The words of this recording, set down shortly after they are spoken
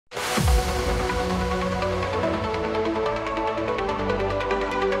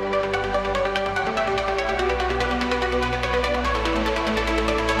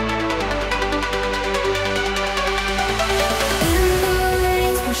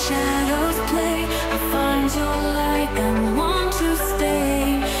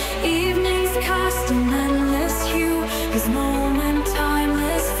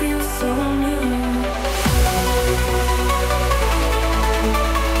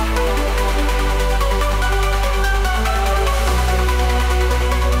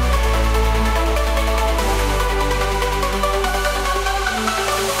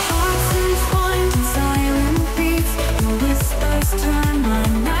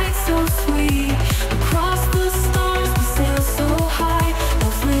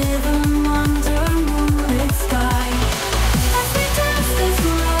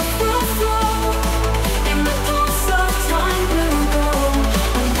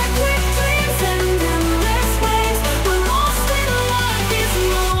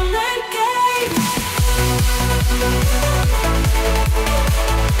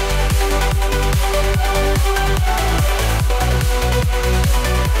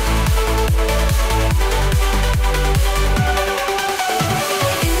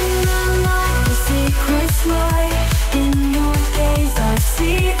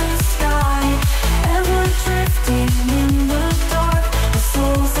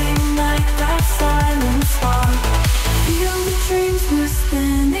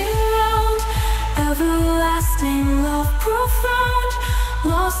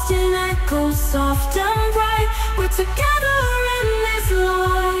together in this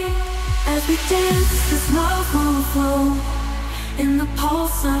light. As we dance, this love will flow. In the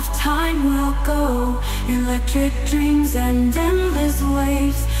pulse of time we'll go. Electric dreams and endless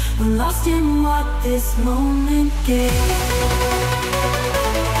waves. We're lost in what this moment gave.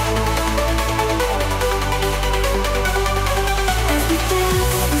 As we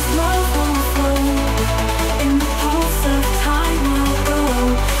dance, this love will flow. In the pulse of time we'll go.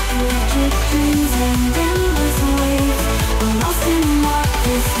 Electric dreams and endless waves. We're lost in what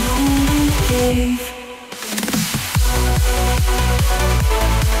this moment gave.